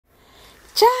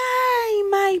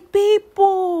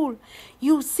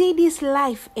You see this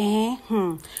life,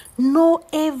 no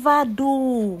ever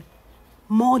do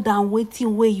more than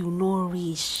waiting where you no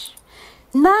reach.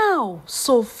 Now,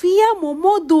 Sophia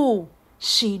momodu,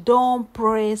 she don't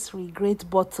press regret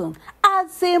button.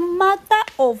 As a matter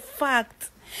of fact,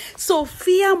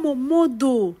 Sophia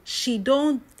momodu, she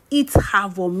don't eat her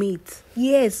vomit.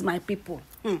 Yes, my people.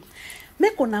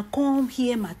 Make una come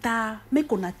here, matter.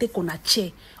 Make una take una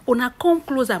chair. Una come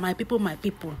closer, my people, my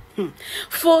people.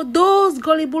 For those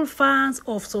gullible fans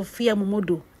of Sophia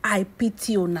momodu, I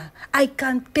pity una. I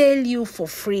can tell you for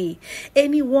free.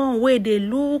 Anyone where they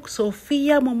look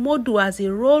Sophia momodu as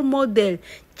a role model,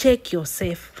 check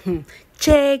yourself.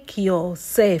 Check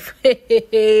yourself.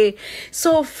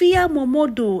 Sophia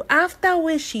momodu, after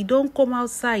where she don't come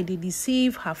outside, they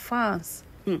deceive her fans.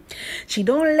 She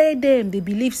don't let them, they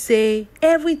believe, say,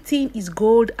 everything is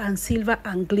gold and silver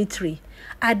and glittery.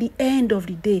 At the end of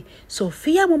the day,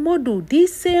 Sophia momodu,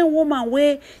 this same woman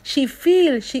where she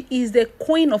feels she is the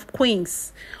queen of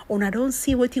queens. I don't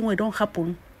see what thing don't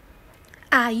happen.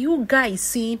 Are you guys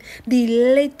seeing the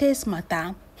latest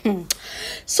matter?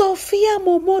 Sophia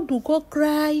momodu go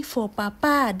cry for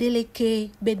Papa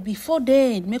Adeleke, but before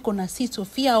then, make una see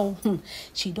Sophia.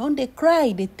 She don't dey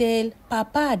cry. They tell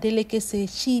Papa Adeleke say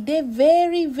she dey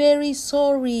very, very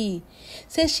sorry.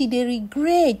 Say she dey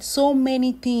regret so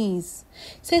many things.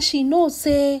 Say she knows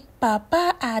say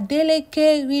Papa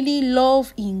Adeleke really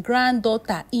love in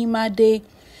granddaughter Imade.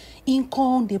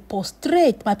 Income they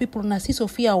prostrate, my people, na see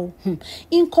Sophia.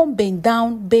 Income bend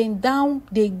down,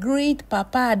 they greet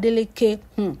Papa Adeleke.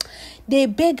 They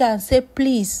beg and say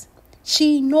please.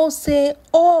 She know say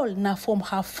all na from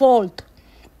her fault.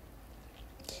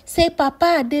 Say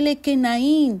Papa Adeleke na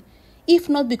in. If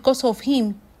not because of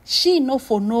him, she no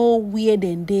for know where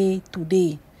dem dey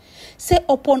today. Say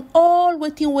upon all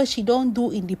waiting what she don't do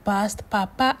in the past,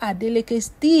 Papa Adeleke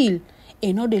still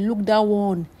no they look that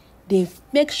one. They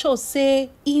make sure say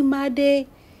Imade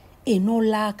no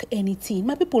lack anything.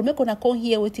 My people, make una come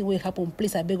here waiting will happen.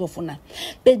 Please, I beg of una.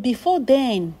 But before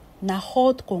then, na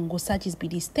hot Congo searches be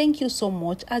this. Thank you so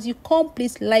much. As you come,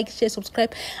 please like, share,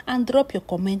 subscribe, and drop your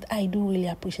comment. I do really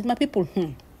appreciate my people.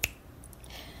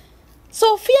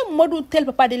 Sophia momodu tell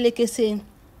Papa Adeleke saying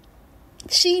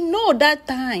she know that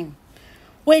time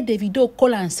where Davido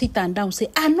call and sit and down say,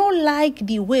 I no like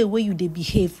the way you dey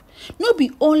behave. No be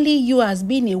only you as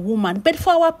being a woman, but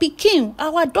for our pikin,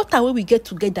 our daughter where we get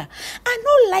together. I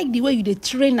no like the way you dey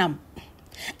train them.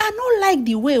 I no like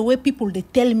the way people they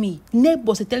tell me,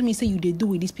 neighbors they tell me say you dey do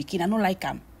with this pikin. I no like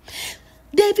them.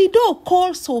 Davido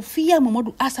call Sophia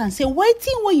momodu ask and say,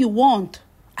 waiting what you want.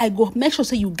 I go make sure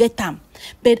say you get them.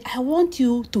 But I want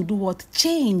you to do what?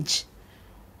 Change.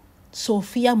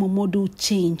 Sophia momodu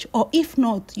change, or if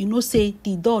not, say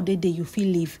the door the day you feel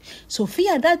leave.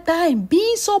 Sophia that time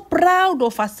being so proud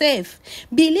of herself,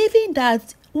 believing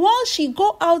that once she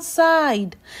go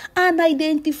outside and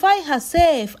identify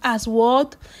herself as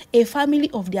what? A family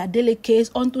of the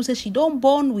Adelekes, unto say she don't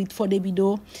born with for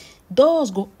Davido, doors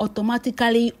go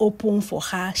automatically open for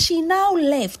her. She now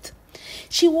left.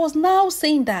 She was now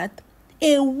saying that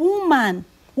a woman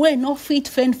where not fit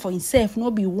fend for himself,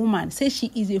 not be woman. Say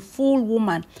she is a full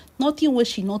woman. Nothing where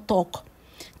she not talk.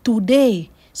 Today,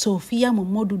 Sophia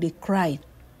momodu they cry.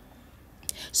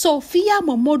 Sophia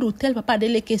momodu tell Papa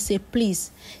Adeleke say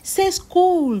please. Say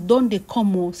school don't they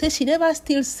come. Say she never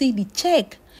still see the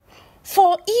check.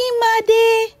 For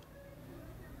Imade,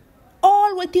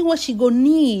 all waiting what she go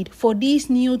need for this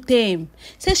new term.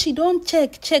 Say she don't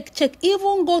check.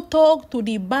 Even go talk to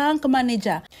the bank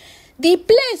manager. The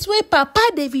place where Papa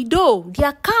Davido, the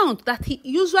account that he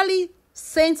usually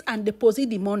sends and deposit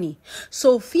the money.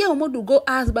 Sophia momodu go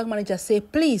ask bank manager, say,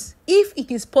 please, if it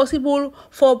is possible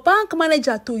for bank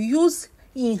manager to use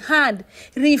in hand,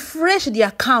 refresh the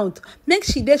account. Make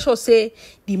she dey sure say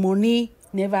the money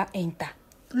never enter.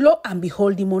 Lo and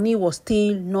behold, the money was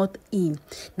still not in.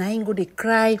 Now he go they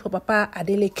cry for Papa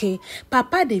Adeleke.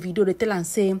 Papa Davido they tell and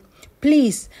say,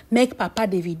 please make Papa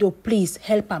Davido please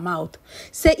help him out.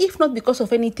 Say if not because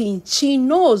of anything, she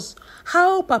knows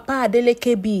how Papa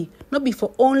Adeleke be. Not be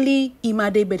for only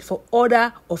Imade, but for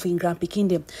other of in grandpikin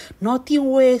them. Nothing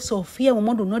way Sophia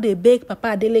momodu no they beg Papa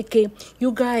Adeleke.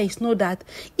 You guys know that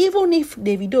even if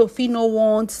Davido fi no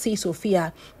want see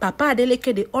Sophia, Papa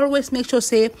Adeleke they always make sure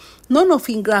say none of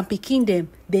in grandpikin them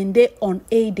then they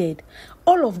unaided.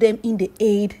 All of them in the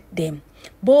aid them.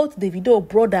 Both Davido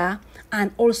brother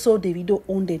and also Davido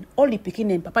owned them. All the pikin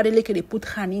them Papa Adeleke they put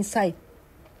hand inside.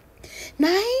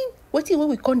 Now wetin wey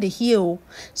we come dey hear o.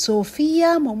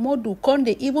 Sophia momodu come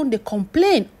dey even dey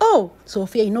complain. Oh,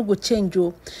 Sophia, you no go change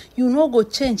o. You no go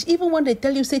change. Even when they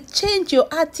tell you say change your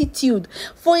attitude,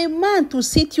 for a man to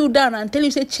sit you down and tell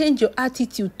you say change your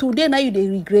attitude, today now you dey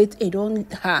regret. It don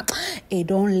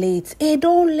late.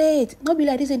 No be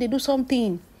like this and they do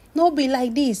something. No be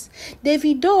like this.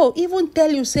 Davido even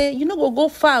tell you say you no go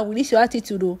far with this your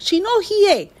attitude o. She no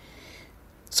hear.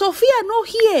 Sophia no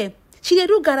hear. She dey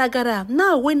do gara.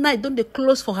 Now when night don dey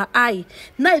close for her eye,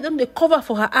 night don dey cover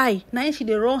for her eye, now she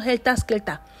dey run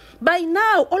helter-skelter. By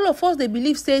now, all of us dey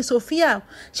believe say Sophia,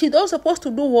 she don supposed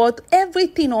to do what?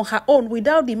 Everything on her own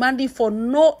without demanding for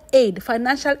no aid,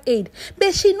 financial aid.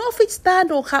 But she no fit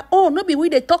stand on her own. No be we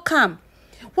dey talk am.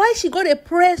 Why she go dey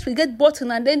press forget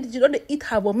button and then she don dey eat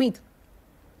her vomit?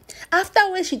 After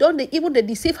when she don dey even dey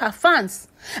deceive her fans.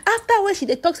 After when she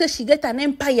dey talk say she get an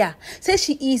empire, say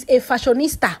she is a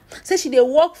fashionista, say she dey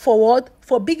work for what?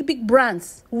 For big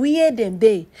brands. Where dem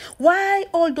dey? Why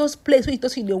all those places where you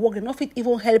talk say you dey work, they no fit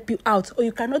even help you out, or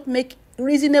you cannot make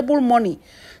reasonable money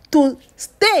to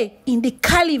stay in the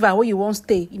caliber where you wan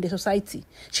stay in the society?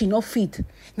 She no fit.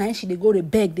 Now she dey go dey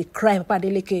beg, dey cry, Papa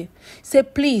Adeleke. Say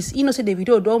please, you know say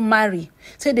Davido don marry.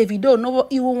 Say Davido no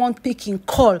even want picking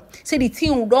call. Say the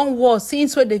thing don worse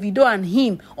since when Davido and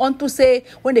him unto say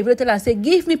when Davido tell her say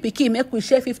give me pikin make we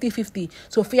share 50-50.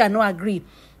 Sophia no agree.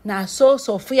 Now so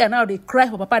Sophia now they cry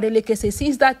for Papa Adeleke. Say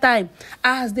since that time,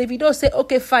 as Davido say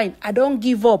okay fine, I don't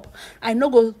give up. I no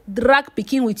go drag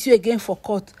pikin with you again for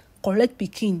court. Collect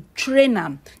pikin, train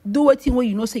am, do wetin wey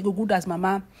you know say go good as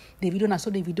mama. Davido na so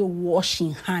Davido wash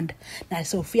him hand. Now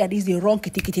Sophia, this the wrong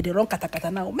kitty, the wrong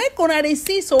katakata now. Make una dey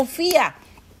see Sophia.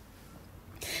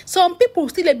 Some people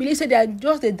still they believe say they are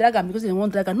just the drag her because they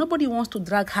want drag her. Nobody wants to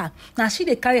drag her. Now she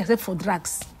they carry herself for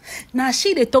drags. Now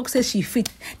she they talk say she fit.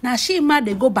 Now she mad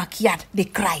they go backyard, they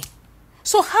cry.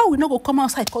 So how we no go come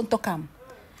outside come talk am?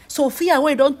 Sophia,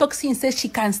 when don't talk since, say she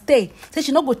can stay. Say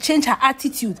she not go change her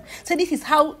attitude. Say this is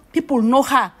how people know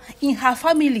her in her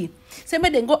family. Say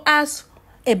make them go ask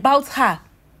about her.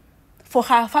 For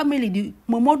her family, the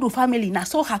Momodu family, now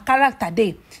so her character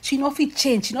there. She no fit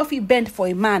change. She no fit bend for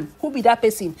a man. Who be that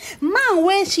person? Man,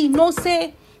 when she no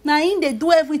say, now in they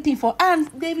do everything for, and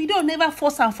Davido never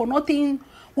force her for nothing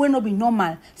will not be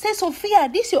normal. Say, Sophia,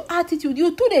 this your attitude.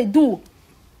 You too they do.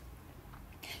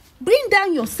 Bring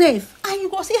down yourself and you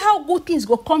go see how good things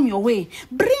go come your way.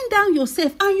 Bring down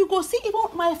yourself and you go see even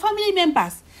my family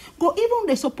members go even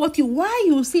they support you. Why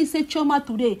you see say Chioma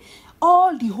today?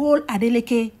 All the whole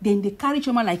Adeleke, then they carry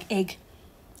Chioma like egg.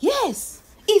 Yes,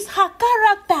 it's her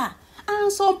character.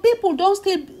 And some people don't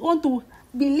still want to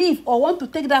believe or want to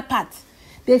take that part.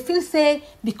 They feel say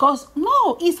because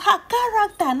no, it's her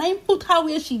character. And I put her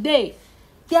where she did.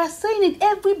 They are saying it.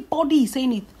 Everybody is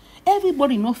saying it.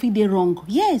 Everybody no feel they wrong.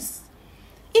 Yes.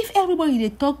 If everybody they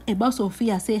talk about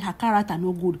Sophia say her character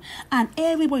no good, and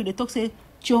everybody they talk say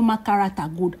Chioma character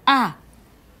good, are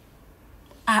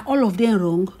all of them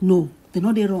wrong? No, they're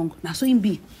not they wrong. Now so in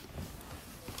be.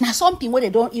 Now something where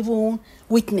they don't even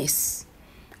witness.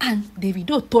 And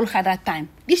Davido told her that time,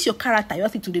 this your character, your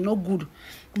attitude is not good.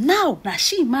 Now,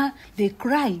 Nashima, they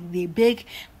cry, they beg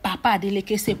Papa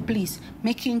Adeleke, say, please,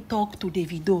 make him talk to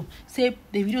Davido. Say,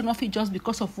 Davido not fit just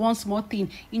because of one small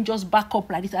thing, in just back up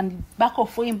like this, and back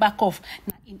off for him, back off.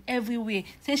 Now, in every way.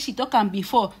 Say, she talk am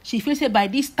before, she feels say by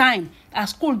this time, as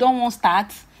school don't want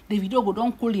start, Davido go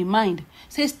don't cool in mind.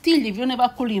 Say, still, Davido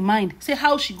never cool in mind. Say,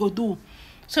 how she go do?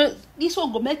 So, this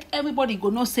one go make everybody go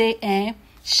no say,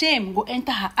 shame go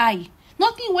enter her eye.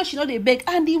 Nothing where she know they beg.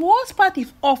 And the worst part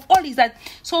of all is that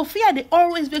Sophia, they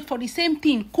always beg for the same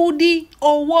thing. Kudi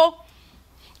or wo.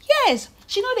 Yes,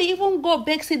 she know they even go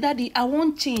beg, say, Daddy, I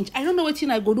won't change. I don't know what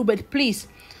thing I go do, but please,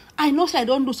 I know I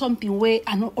don't do something where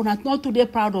I'm not today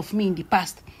proud of me in the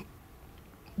past.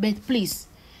 But please.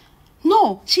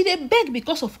 No, she they beg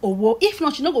because of Owo. If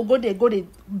not, she not go they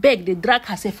beg, they drag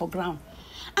herself for ground.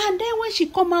 And then when she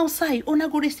come outside, ona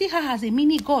go they see her as a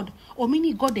mini god or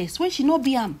mini goddess. When she no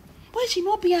be am. When she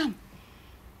no be am.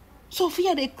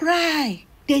 Sophia, they cry.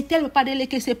 They tell Papa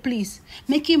Adeleke, say, please,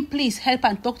 make him please help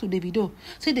and talk to Davido.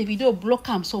 Say Davido block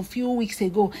him some few weeks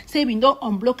ago. Say we don't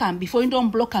unblock him before he don't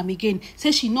block him again.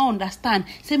 Say she no understand.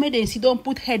 Say maybe she don't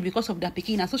put head because of that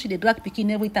pikin. And so she dey drag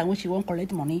pikin every time when she won't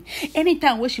collect money.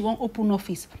 Anytime when she won't open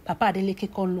office, Papa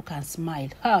Adeleke come look and smile.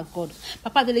 Oh God.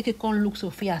 Papa Adeleke come look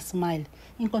Sophia smile.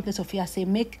 In contest, Sophia say,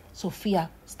 make Sophia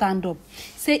stand up.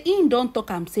 Say him don't talk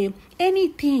am say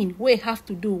anything we have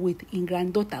to do with in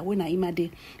granddaughter when I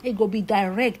imade, it go be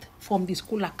direct from the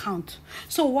school account.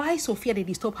 So why Sophia they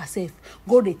disturb herself?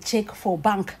 Go they check for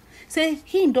bank. Say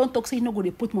him don't talk, say he no go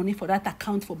they put money for that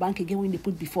account for bank again when they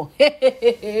put before.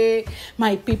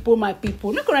 My people.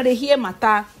 Look at they hear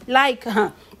matter like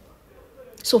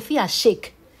Sophia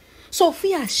shake.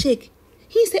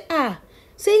 He say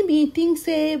say me think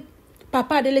say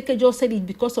Papa Adeleke just said it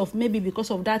because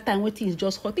of that time when things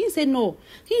just hot. He say no.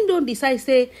 He don't decide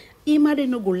say Imade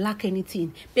no go lack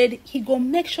anything, but he go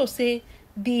make sure say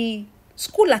the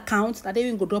school account that they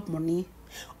even go drop money.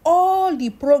 All the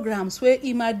programs where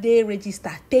Imade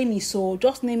register, tennis or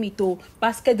just name it or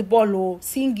basketball or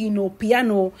singing or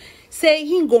piano, say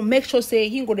he go make sure say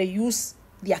he go to use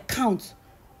the account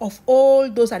of all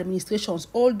those administrations,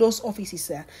 all those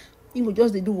offices. He go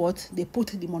just they do what? They put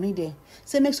the money there.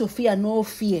 Say make Sophia no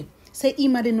fear. Say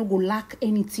Imade no go lack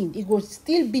anything. It go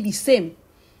still be the same,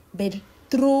 but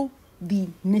through the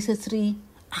necessary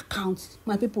accounts.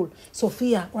 My people,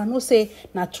 Sophia, I know say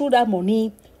now through that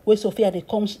money where Sophia they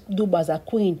come do as a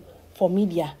queen for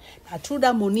media. Now through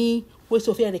that money where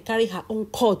Sophia they carry her own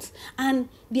court. And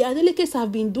the Adelekes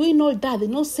have been doing all that. They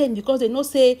not saying because they not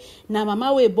say na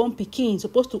mama we born pikin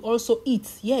supposed to also eat.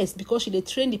 Yes, because she they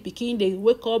train the pikin, they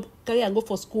wake up, carry and go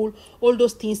for school, all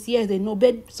those things. Yes, they know.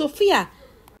 But Sophia,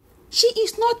 she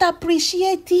is not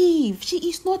appreciative.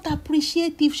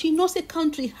 She knows a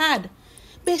country hard.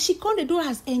 But she can't do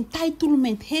as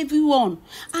entitlement, heavy one.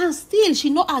 And still,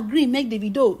 she not agree make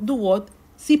Davido do what?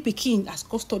 See Pikin as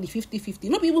custody 50-50.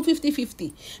 Not even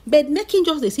 50-50. But making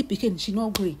just the see Pikin, she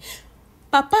not agree.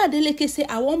 Papa Adeleke say,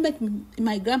 I won't make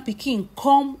my grand Pikin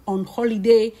come on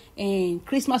holiday and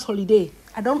Christmas holiday.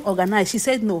 I don't organize. She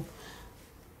said no.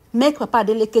 Make Papa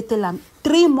Adeleke tell him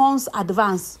 3 months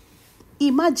advance.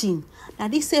 Imagine, now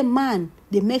this same man,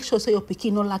 they make sure say your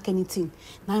Pikin not lack anything.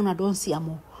 Now I don't see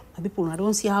more. My people, I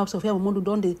don't see how Sophia momodu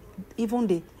don't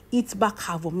they eat back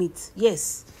her vomit.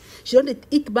 Yes. She don't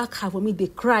eat back her vomit. They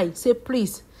cry. Say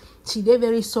please. She they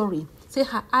very sorry. Say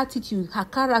her attitude, her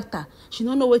character. She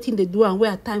don't know what thing they do and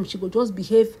where at times she go just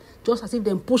behave just as if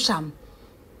them push them.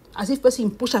 As if person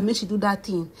push her, make she do that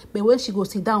thing. But when she go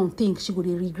sit down, think, she go they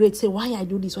regret. Say, why I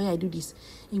do this?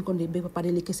 In con they beg Papa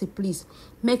Adeleke, say, please,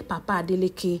 make Papa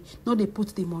Adeleke, no they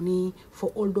put the money for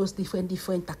all those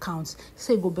different accounts.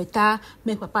 Say, go better,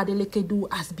 make Papa Adeleke do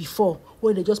as before,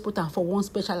 where they just put them for one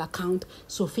special account.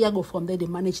 Sophia go from there, they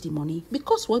manage the money.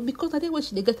 Because what? Because that's where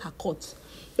they get her cut.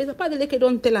 But Papa Adeleke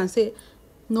don't tell and say,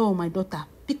 no, my daughter.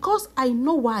 Because I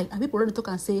know why. And people already talk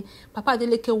and say, Papa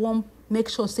Adeleke won't make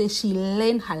sure say she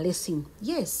learn her lesson.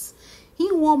 Yes. He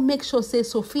won't make sure say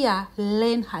Sophia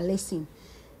learn her lesson.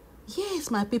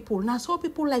 Yes, my people. Now so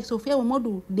people like Sophia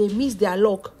momodu, they miss their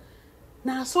luck.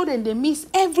 Now so then they miss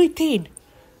everything.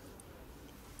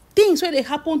 Things where they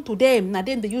happen to them, now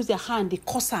then they use their hand, they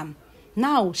curse them.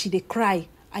 Now they cry.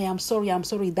 I am sorry,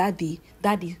 daddy,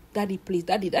 please,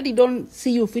 daddy don't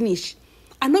see you finish.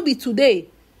 And not be today.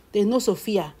 They know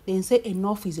Sophia. They say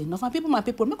enough is enough. My people,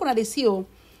 make sure they see.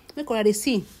 Make sure they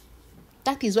see.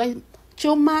 That is why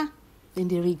Chioma, then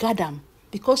they regard them.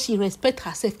 Because she respect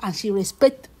herself and she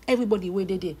respect everybody where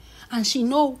they there. And she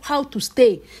know how to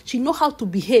stay. She know how to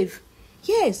behave.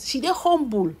 Yes, she dey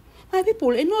humble. My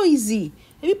people, it's not easy.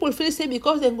 People feel say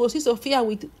because they go see Sophia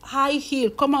with high heel,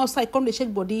 come outside, come they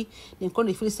shake body, then come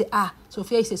they feel say,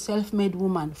 Sophia is a self-made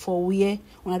woman for where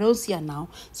when I don't see her now.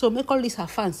 So make all this her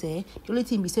fans, the only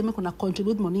thing we say make una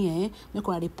contribute money, make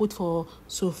una they put for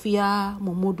Sophia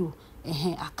momodu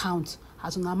account.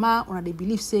 As una they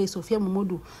believe say Sophia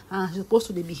momodu she's supposed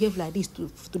to they behave like this to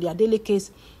their daily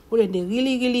case, where they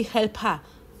really help her,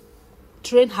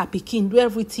 train her pikin, do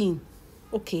everything.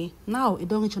 Okay, now it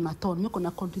don't reach on a turn. Make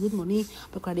gonna contribute money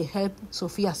because they help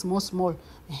Sophia small.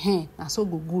 And so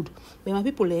go good. But my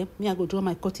people, me I go draw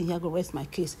my curtain here, go rest my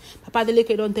case. Papa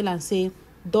Adeleke don't tell and say,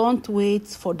 don't wait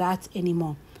for that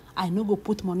anymore. I no go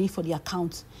put money for the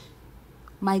account.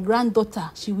 My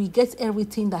granddaughter, she will get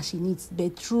everything that she needs,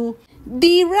 but through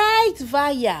the right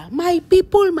via. My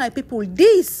people,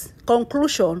 this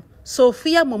conclusion,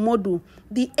 Sophia momodu,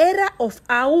 the era of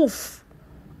Aouf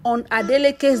on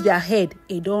Adeleke's their head,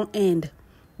 it don't end.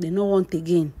 They no want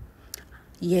again.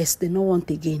 Yes, they no want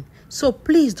again. So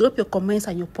please drop your comments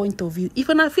and your point of view. If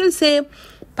you feel say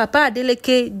Papa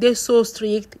Adeleke they so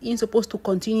strict, he's supposed to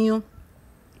continue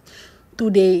to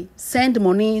they send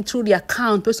money through the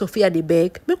account where Sophia they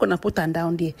beg, we're gonna put them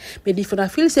down there. But if you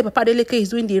feel say Papa Adeleke is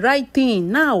doing the right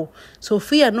thing now,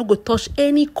 Sophia no go touch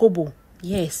any kobo.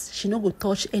 Yes, she no go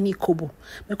touch any kobo.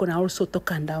 Make una also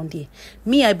talk am down there.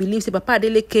 Me, I believe say Papa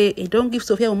Adeleke don't give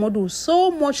Sophia momodu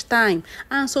so much time,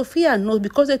 and Sophia knows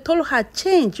because they told her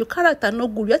change. Your character no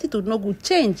good, your attitude no good,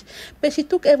 change. But she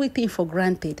took everything for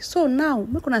granted. So now,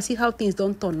 make una see how things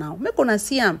don't turn now. Make una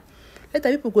see am. Later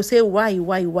people go say why,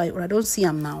 or I don't see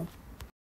am now.